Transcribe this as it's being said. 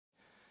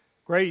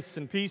Grace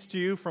and peace to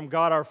you from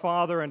God our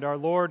Father and our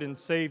Lord and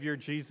Savior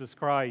Jesus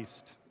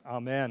Christ.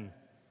 Amen.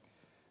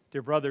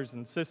 Dear brothers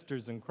and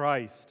sisters in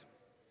Christ,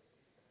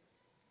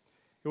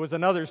 it was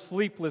another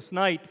sleepless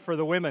night for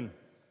the women.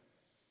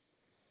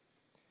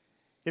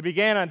 It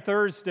began on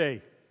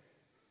Thursday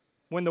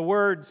when the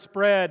word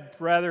spread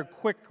rather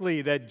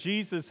quickly that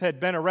Jesus had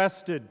been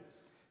arrested,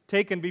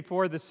 taken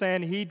before the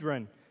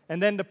Sanhedrin,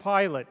 and then to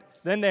Pilate,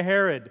 then to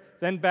Herod,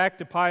 then back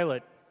to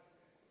Pilate.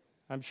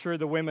 I'm sure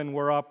the women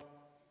were up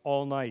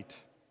all night,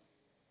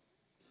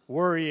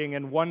 worrying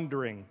and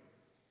wondering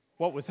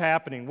what was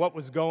happening, what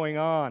was going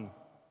on.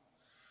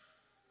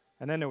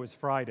 And then there was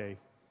Friday,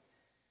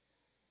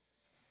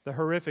 the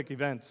horrific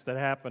events that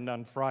happened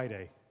on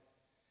Friday,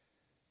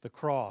 the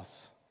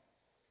cross.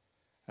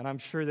 And I'm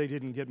sure they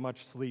didn't get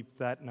much sleep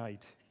that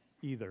night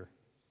either.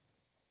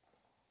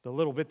 The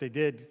little bit they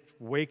did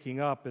waking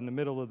up in the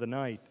middle of the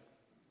night.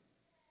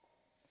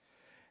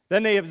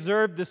 Then they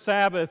observed the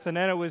Sabbath, and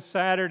then it was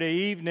Saturday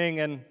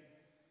evening, and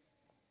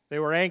they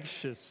were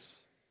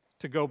anxious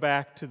to go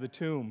back to the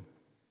tomb.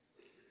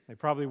 They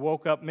probably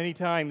woke up many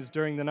times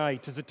during the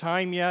night. Is it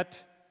time yet?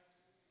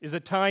 Is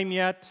it time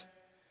yet?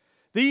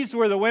 These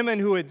were the women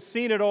who had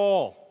seen it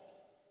all.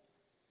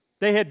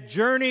 They had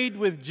journeyed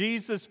with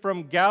Jesus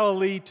from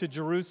Galilee to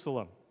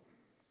Jerusalem.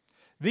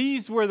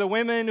 These were the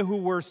women who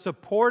were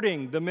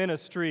supporting the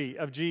ministry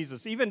of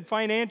Jesus, even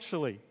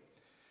financially.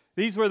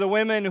 These were the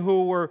women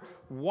who were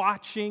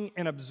watching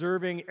and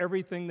observing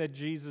everything that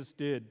Jesus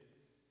did.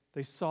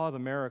 They saw the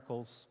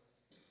miracles.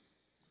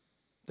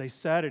 They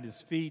sat at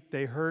his feet.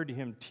 They heard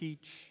him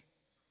teach.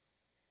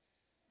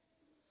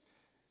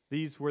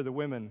 These were the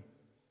women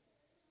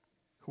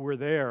who were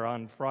there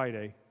on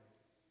Friday.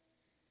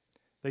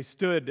 They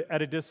stood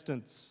at a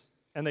distance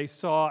and they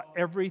saw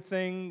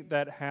everything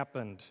that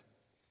happened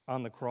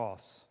on the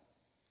cross.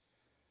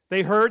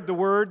 They heard the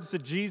words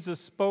that Jesus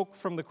spoke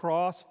from the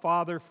cross,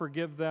 "Father,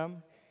 forgive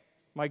them.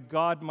 My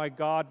God,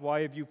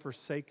 why have you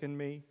forsaken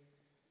me?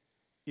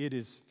 It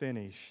is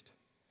finished.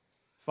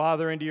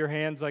 Father, into your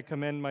hands I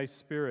commend my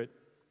spirit."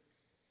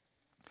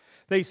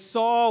 They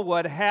saw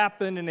what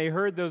happened and they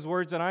heard those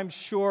words, and I'm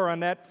sure on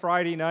that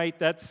Friday night,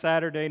 that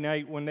Saturday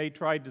night when they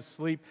tried to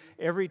sleep,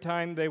 every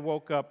time they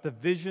woke up, the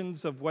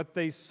visions of what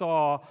they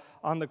saw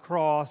on the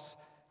cross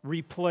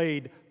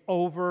replayed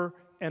over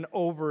and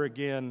over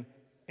again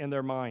in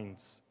their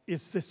minds.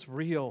 Is this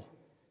real?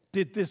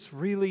 Did this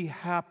really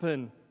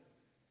happen?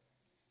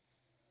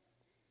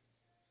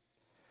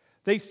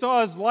 They saw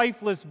his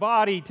lifeless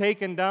body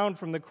taken down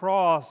from the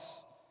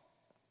cross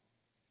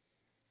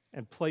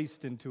and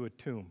placed into a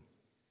tomb,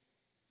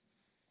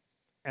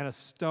 and a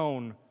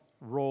stone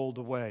rolled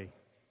away.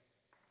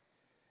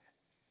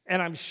 And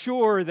I'm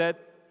sure that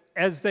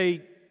as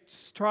they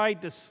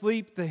tried to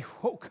sleep, they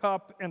woke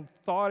up and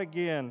thought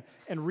again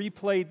and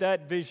replayed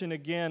that vision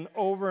again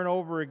over and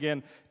over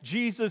again.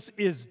 Jesus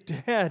is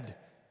dead.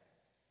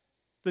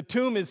 The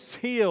tomb is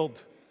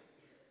sealed.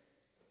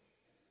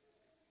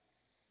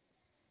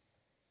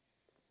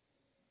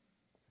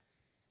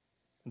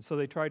 And so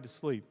they tried to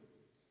sleep.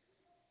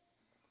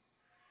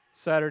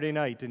 Saturday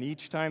night, and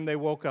each time they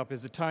woke up,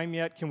 is it time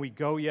yet? Can we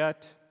go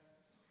yet?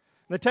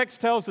 And the text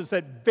tells us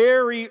that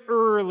very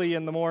early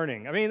in the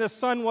morning, the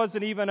sun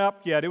wasn't even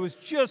up yet. It was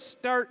just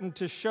starting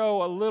to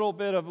show a little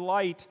bit of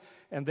light,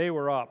 and they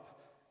were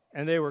up,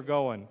 and they were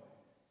going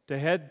to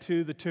head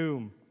to the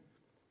tomb.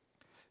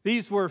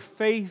 These were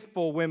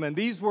faithful women.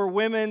 These were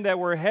women that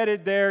were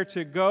headed there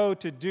to go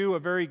to do a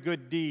very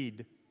good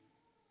deed.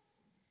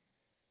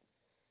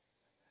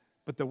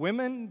 But the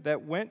women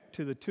that went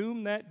to the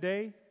tomb that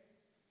day,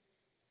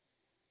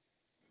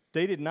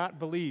 they did not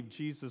believe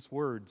Jesus'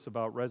 words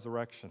about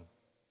resurrection.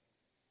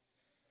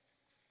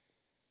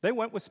 They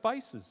went with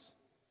spices.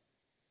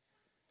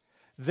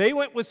 They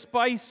went with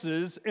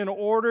spices in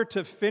order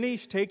to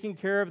finish taking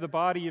care of the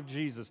body of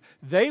Jesus.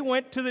 They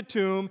went to the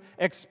tomb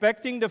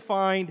expecting to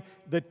find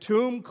the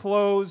tomb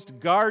closed,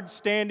 guards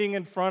standing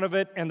in front of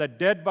it, and the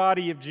dead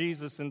body of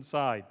Jesus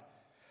inside.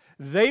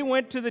 They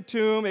went to the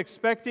tomb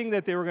expecting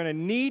that they were going to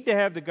need to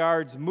have the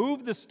guards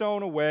move the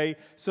stone away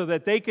so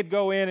that they could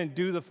go in and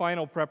do the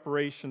final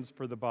preparations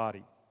for the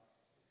body.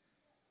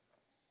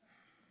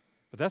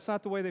 But that's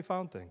not the way they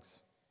found things.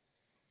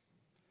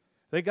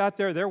 They got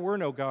there were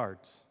no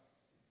guards.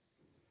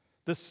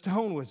 The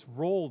stone was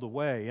rolled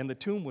away and the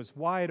tomb was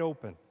wide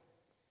open.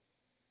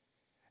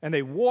 And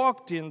they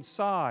walked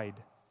inside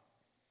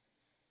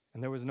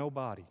and there was no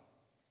body.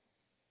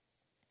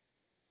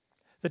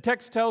 The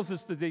text tells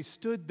us that they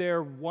stood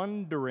there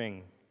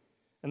wondering.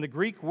 And the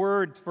Greek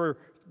word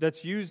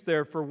that's used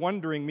there for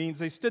wondering means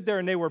they stood there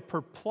and they were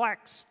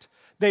perplexed.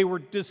 They were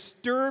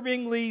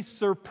disturbingly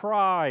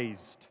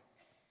surprised.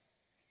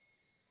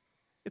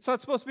 It's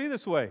not supposed to be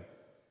this way.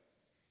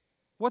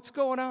 What's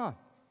going on?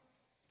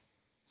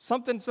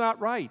 Something's not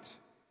right.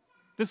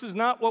 This is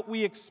not what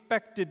we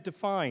expected to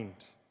find.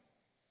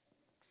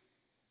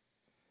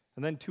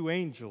 And then two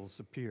angels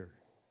appear.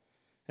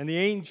 And the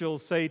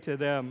angels say to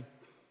them,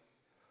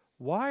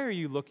 "Why are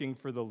you looking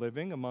for the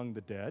living among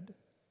the dead?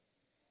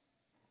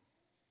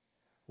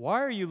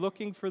 Why are you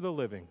looking for the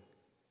living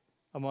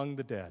among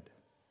the dead?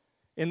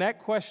 In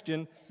that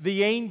question,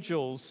 the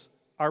angels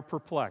are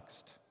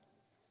perplexed.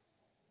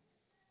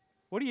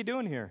 What are you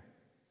doing here?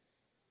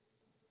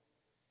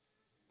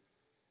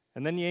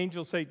 And then the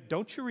angels say,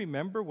 don't you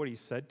remember what he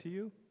said to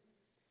you?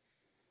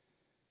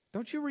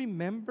 Don't you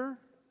remember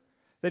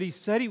that he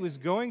said he was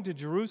going to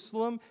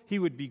Jerusalem, he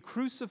would be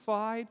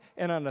crucified,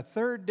 and on the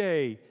third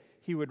day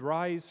he would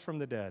rise from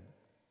the dead?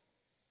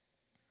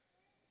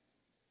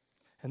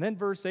 And then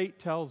verse 8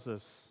 tells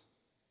us,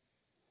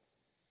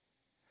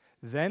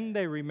 then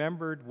they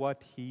remembered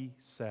what he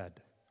said.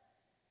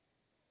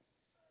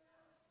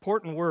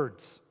 Important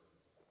words.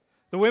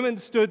 The women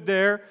stood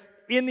there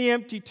in the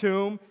empty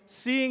tomb,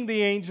 seeing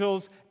the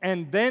angels,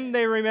 and then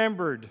they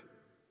remembered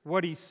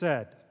what he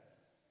said.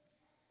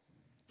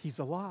 He's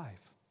alive.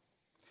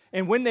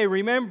 And when they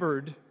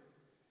remembered,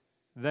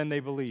 then they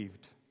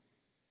believed.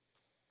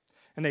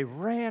 And they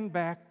ran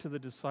back to the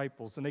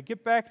disciples. And they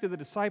get back to the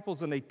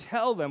disciples and they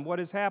tell them what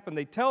has happened.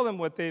 They tell them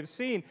what they've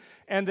seen.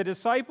 And the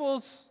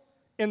disciples,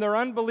 in their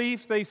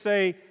unbelief, they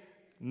say,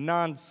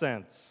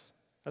 nonsense.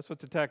 That's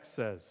what the text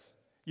says.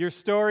 Your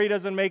story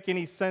doesn't make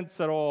any sense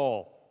at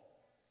all.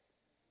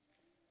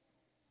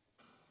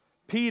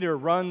 Peter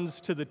runs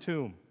to the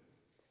tomb.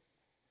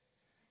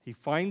 He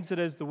finds it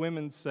as the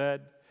women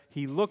said.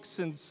 He looks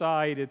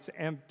inside, it's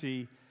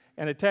empty.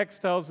 And the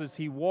text tells us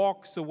he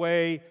walks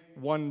away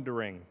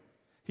wondering.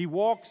 He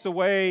walks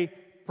away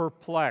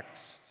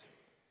perplexed.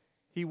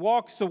 He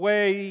walks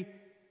away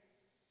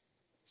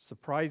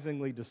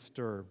surprisingly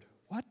disturbed.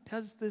 What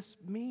does this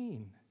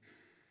mean?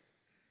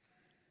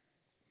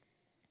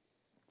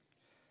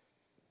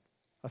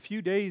 A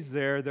few days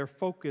there, their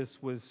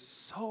focus was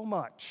so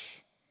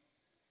much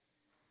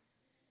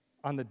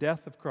on the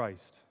death of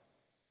Christ,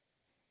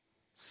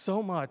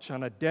 so much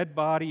on a dead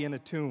body in a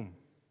tomb.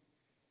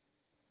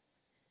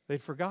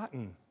 They'd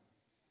forgotten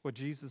what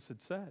Jesus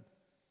had said.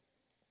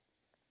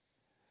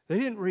 They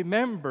didn't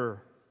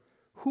remember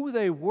who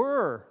they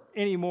were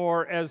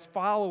anymore as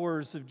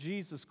followers of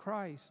Jesus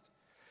Christ.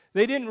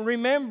 They didn't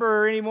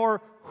remember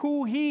anymore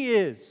who he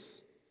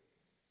is.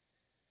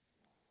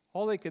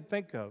 All they could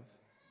think of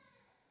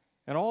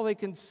and all they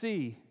can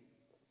see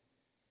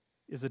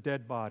is a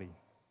dead body.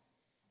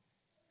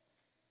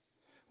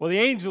 Well, the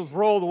angels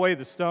rolled away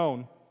the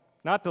stone,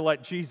 not to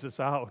let Jesus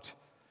out.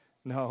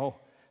 No.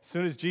 As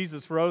soon as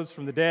Jesus rose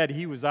from the dead,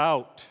 he was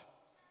out.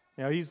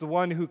 You know, he's the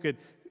one who could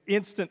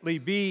instantly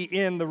be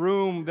in the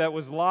room that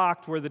was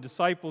locked where the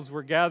disciples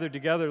were gathered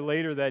together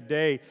later that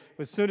day.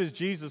 As soon as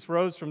Jesus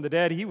rose from the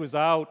dead, he was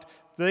out.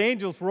 The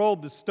angels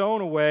rolled the stone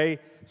away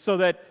so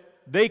that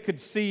they could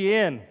see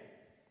in,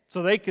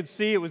 so they could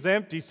see it was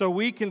empty, so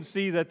we can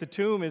see that the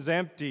tomb is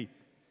empty,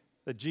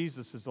 that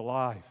Jesus is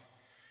alive,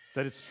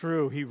 that it's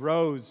true. He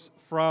rose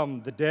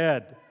from the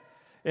dead.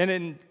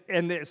 And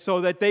so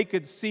that they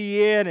could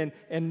see in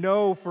and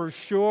know for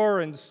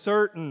sure and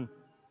certain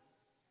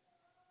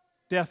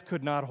death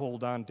could not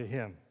hold on to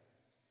him.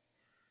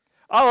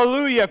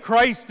 Hallelujah,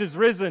 Christ is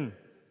risen.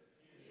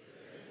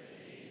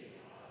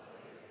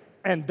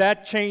 And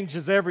that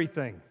changes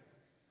everything.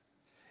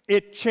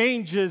 It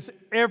changes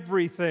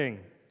everything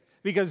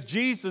because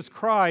Jesus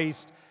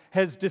Christ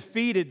has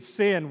defeated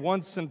sin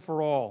once and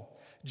for all.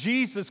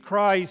 Jesus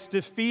Christ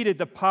defeated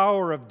the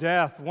power of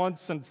death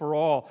once and for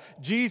all.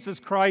 Jesus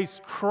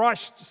Christ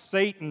crushed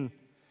Satan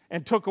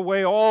and took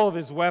away all of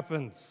his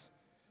weapons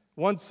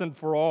once and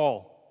for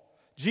all.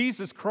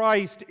 Jesus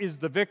Christ is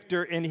the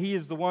victor, and he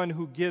is the one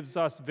who gives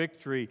us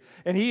victory.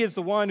 And he is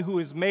the one who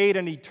has made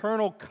an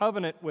eternal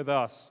covenant with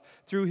us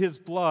through his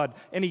blood,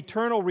 an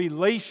eternal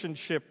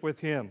relationship with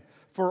him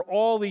for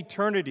all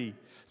eternity,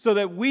 so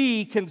that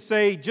we can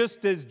say,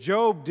 just as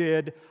Job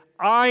did,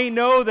 I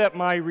know that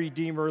my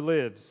Redeemer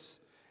lives,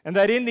 and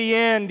that in the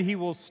end he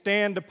will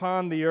stand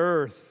upon the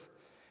earth.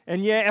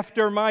 And yet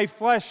after my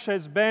flesh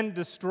has been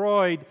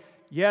destroyed,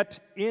 yet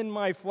in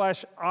my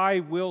flesh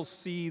I will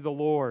see the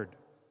Lord.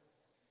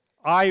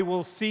 I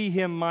will see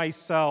him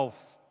myself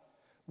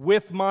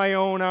with my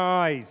own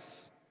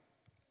eyes.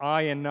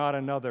 I and not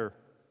another.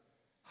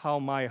 How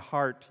my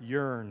heart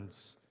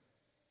yearns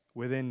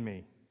within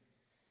me.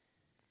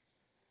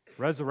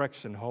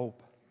 Resurrection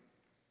hope.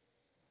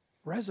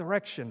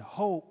 Resurrection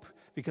hope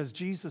because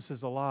Jesus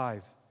is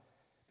alive,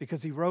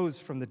 because he rose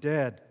from the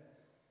dead.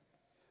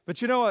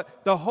 But you know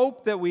what? The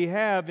hope that we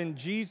have in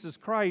Jesus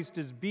Christ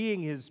as being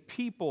his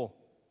people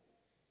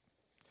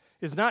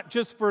is not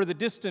just for the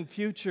distant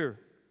future.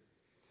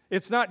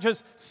 It's not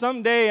just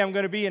someday I'm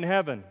going to be in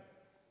heaven.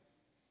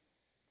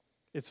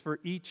 It's for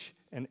each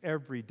and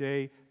every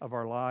day of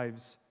our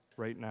lives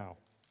right now.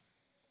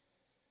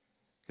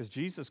 Because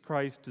Jesus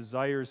Christ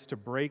desires to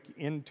break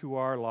into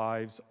our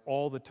lives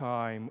all the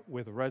time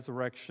with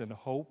resurrection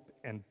hope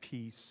and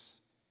peace.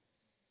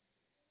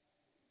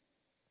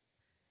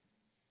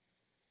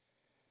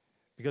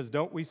 Because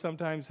don't we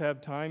sometimes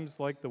have times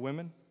like the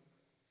women?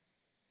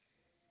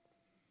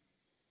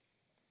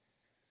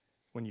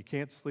 When you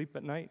can't sleep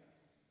at night?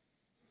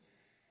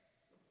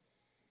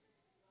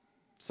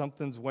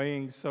 Something's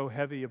weighing so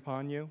heavy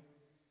upon you.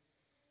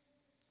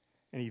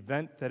 an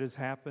event that has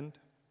happened,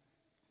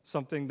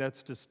 something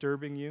that's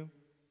disturbing you,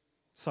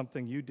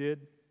 something you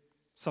did,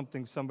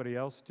 something somebody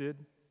else did,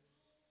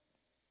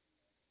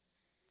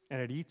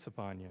 and it eats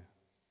upon you.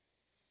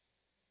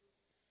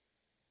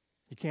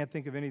 You can't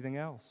think of anything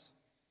else.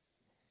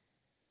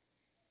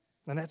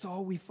 And that's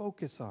all we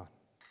focus on.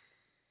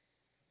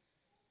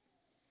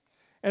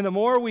 And the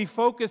more we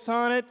focus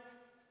on it,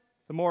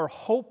 the more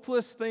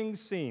hopeless things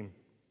seem.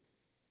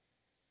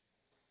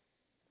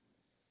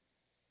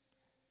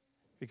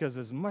 Because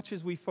as much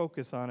as we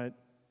focus on it,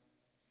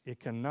 it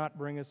cannot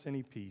bring us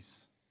any peace.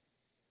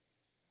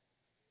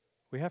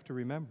 We have to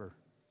remember.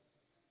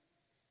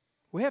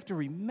 We have to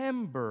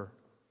remember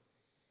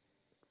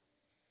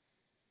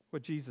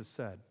what Jesus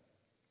said.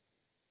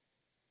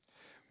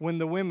 When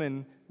the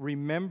women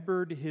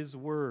remembered his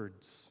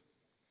words,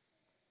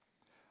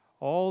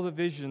 all the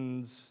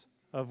visions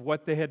of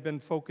what they had been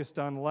focused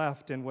on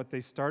left, and what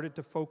they started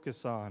to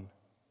focus on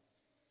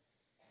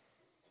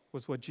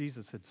was what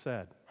Jesus had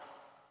said.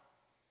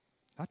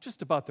 Not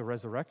just about the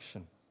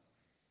resurrection,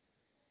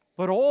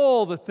 but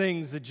all the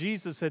things that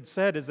Jesus had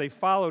said as they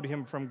followed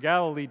him from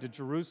Galilee to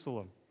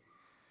Jerusalem.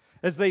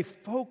 As they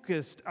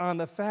focused on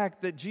the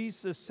fact that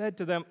Jesus said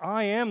to them,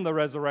 I am the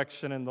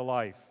resurrection and the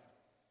life.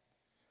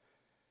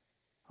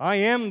 I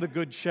am the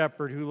good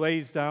shepherd who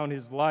lays down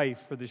his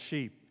life for the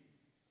sheep.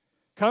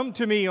 Come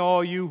to me,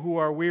 all you who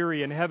are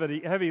weary and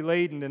heavy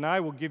laden, and I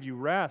will give you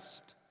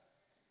rest.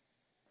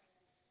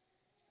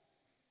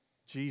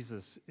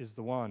 Jesus is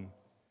the one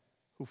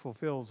who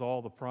fulfills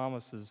all the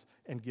promises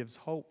and gives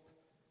hope.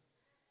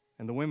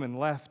 And the women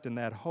left in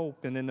that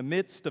hope. And in the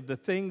midst of the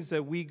things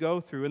that we go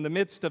through, in the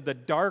midst of the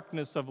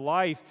darkness of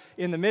life,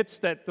 in the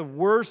midst of the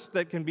worst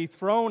that can be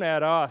thrown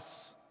at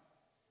us,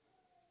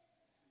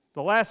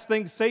 the last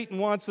thing Satan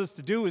wants us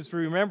to do is to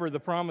remember the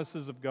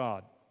promises of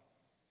God.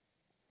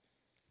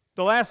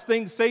 The last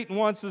thing Satan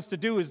wants us to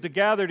do is to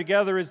gather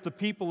together as the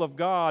people of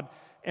God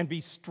and be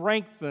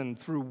strengthened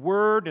through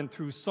word and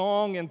through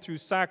song and through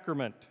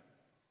sacrament.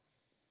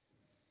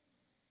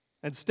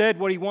 Instead,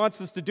 what he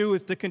wants us to do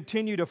is to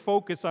continue to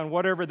focus on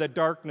whatever the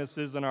darkness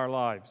is in our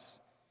lives.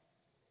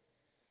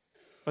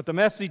 But the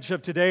message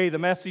of today, the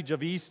message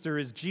of Easter,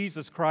 is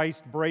Jesus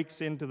Christ breaks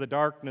into the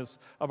darkness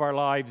of our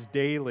lives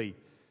daily,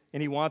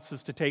 and he wants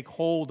us to take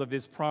hold of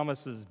his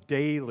promises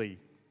daily.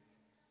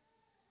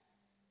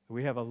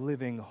 We have a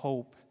living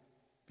hope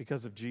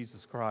because of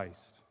Jesus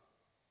Christ.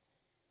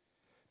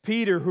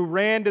 Peter, who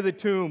ran to the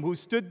tomb, who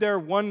stood there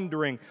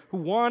wondering, who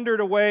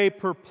wandered away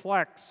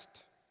perplexed,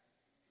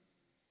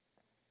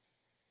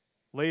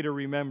 later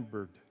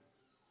remembered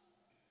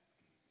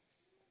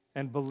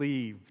and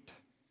believed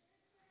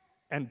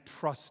and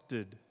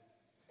trusted,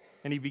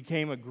 and he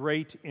became a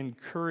great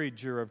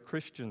encourager of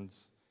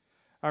Christians.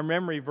 Our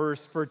memory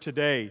verse for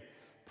today: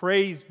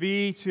 praise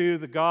be to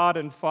the God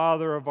and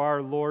Father of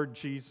our Lord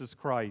Jesus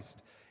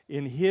Christ.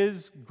 In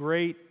his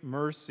great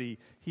mercy,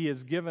 he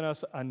has given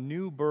us a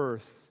new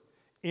birth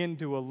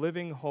into a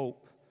living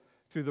hope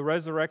through the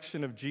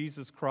resurrection of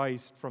Jesus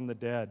Christ from the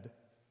dead.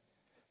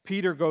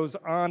 Peter goes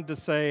on to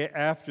say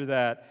after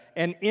that,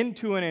 and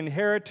into an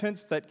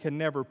inheritance that can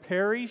never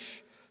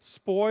perish,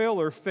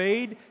 spoil, or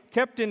fade,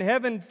 kept in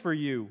heaven for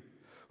you,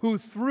 who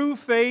through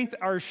faith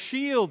are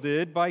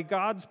shielded by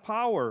God's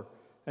power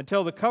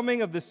until the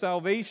coming of the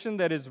salvation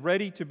that is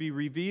ready to be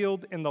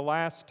revealed in the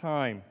last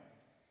time.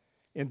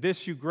 In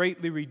this you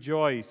greatly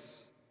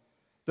rejoice,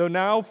 though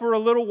now for a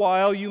little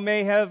while you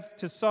may have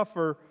to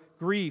suffer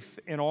grief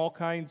in all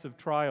kinds of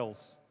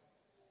trials.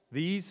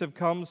 These have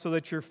come so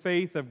that your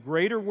faith, of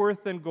greater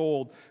worth than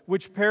gold,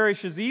 which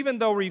perishes even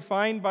though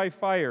refined by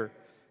fire,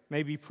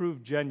 may be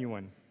proved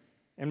genuine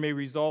and may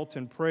result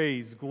in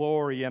praise,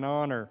 glory, and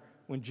honor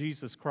when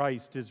Jesus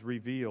Christ is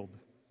revealed.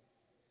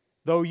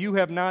 Though you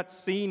have not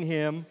seen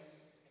him,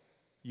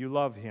 you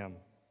love him.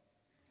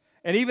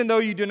 And even though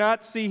you do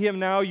not see him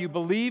now, you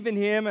believe in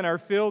him and are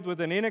filled with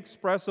an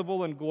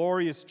inexpressible and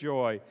glorious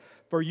joy.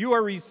 For you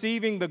are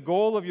receiving the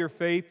goal of your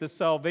faith, the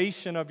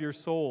salvation of your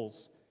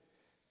souls.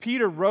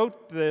 Peter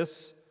wrote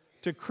this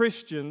to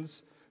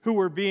Christians who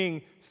were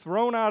being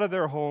thrown out of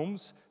their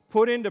homes,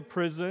 put into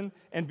prison,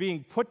 and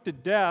being put to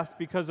death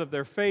because of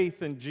their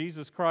faith in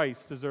Jesus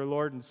Christ as their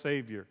Lord and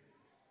Savior.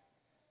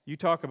 You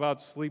talk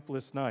about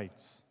sleepless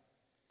nights.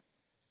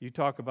 You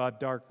talk about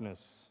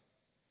darkness.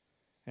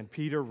 And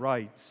Peter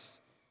writes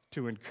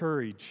to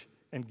encourage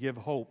and give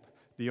hope.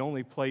 The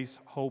only place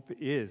hope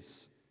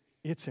is,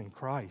 it's in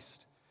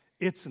Christ.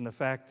 It's in the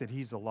fact that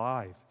he's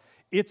alive.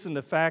 It's in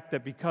the fact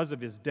that because of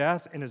his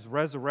death and his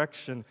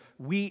resurrection,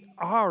 we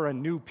are a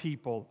new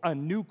people, a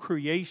new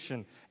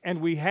creation, and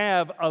we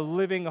have a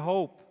living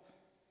hope.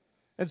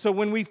 And so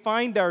when we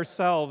find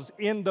ourselves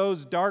in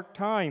those dark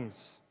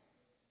times,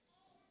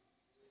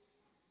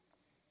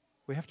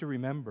 we have to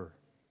remember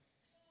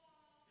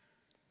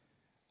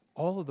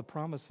all of the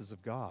promises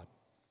of God.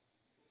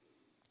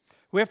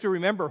 We have to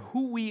remember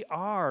who we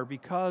are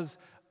because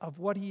of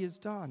what he has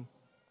done.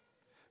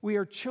 We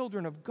are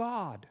children of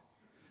God.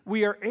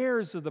 We are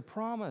heirs of the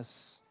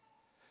promise.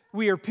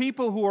 We are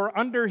people who are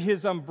under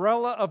His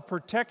umbrella of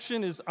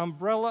protection, His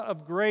umbrella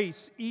of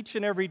grace, each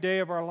and every day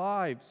of our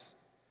lives.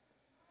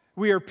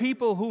 We are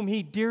people whom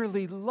He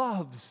dearly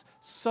loves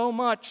so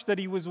much that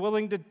He was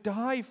willing to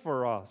die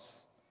for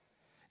us.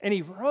 And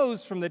He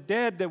rose from the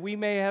dead that we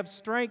may have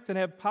strength and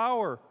have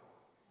power.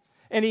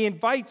 And He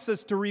invites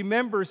us to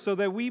remember so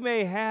that we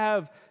may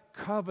have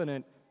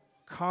covenant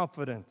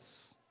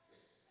confidence.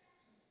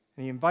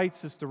 And He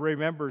invites us to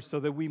remember so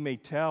that we may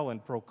tell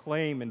and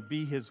proclaim and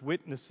be His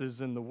witnesses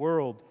in the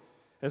world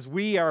as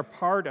we are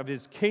part of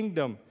His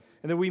kingdom,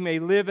 and that we may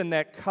live in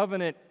that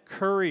covenant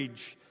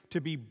courage to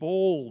be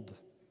bold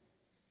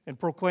in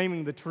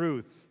proclaiming the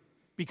truth.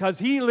 Because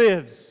He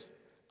lives,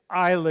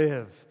 I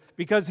live.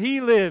 Because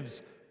He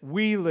lives,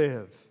 we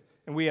live.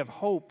 And we have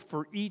hope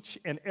for each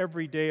and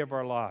every day of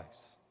our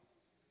lives.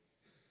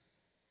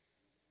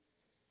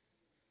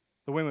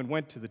 The women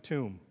went to the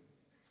tomb,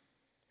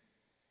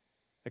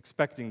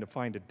 expecting to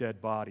find a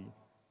dead body.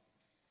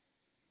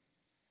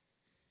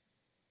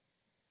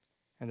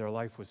 And their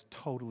life was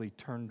totally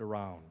turned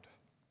around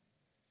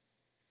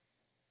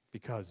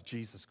because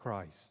Jesus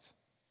Christ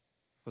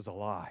was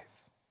alive,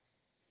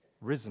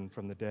 risen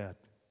from the dead.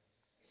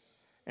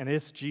 And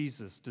this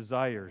Jesus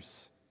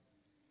desires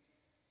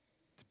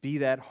to be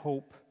that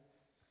hope,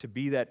 to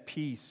be that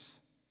peace,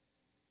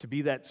 to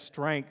be that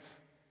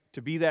strength,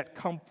 to be that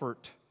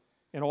comfort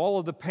in all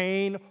of the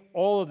pain,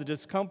 all of the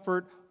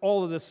discomfort,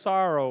 all of the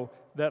sorrow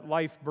that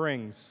life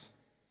brings.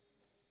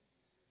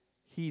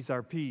 He's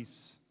our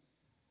peace.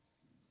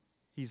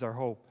 He's our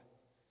hope.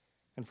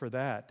 And for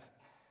that,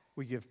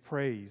 we give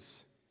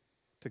praise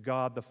to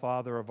God the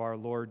Father of our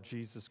Lord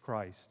Jesus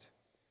Christ,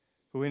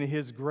 who in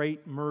His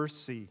great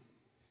mercy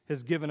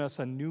has given us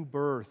a new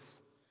birth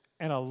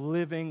and a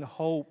living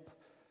hope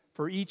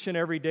for each and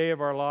every day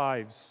of our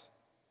lives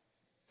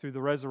through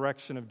the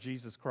resurrection of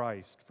Jesus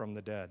Christ from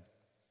the dead.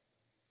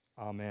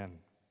 Amen.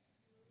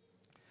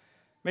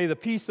 May the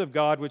peace of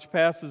God, which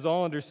passes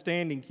all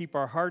understanding, keep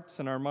our hearts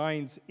and our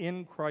minds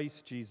in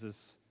Christ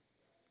Jesus.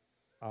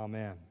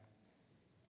 Amen.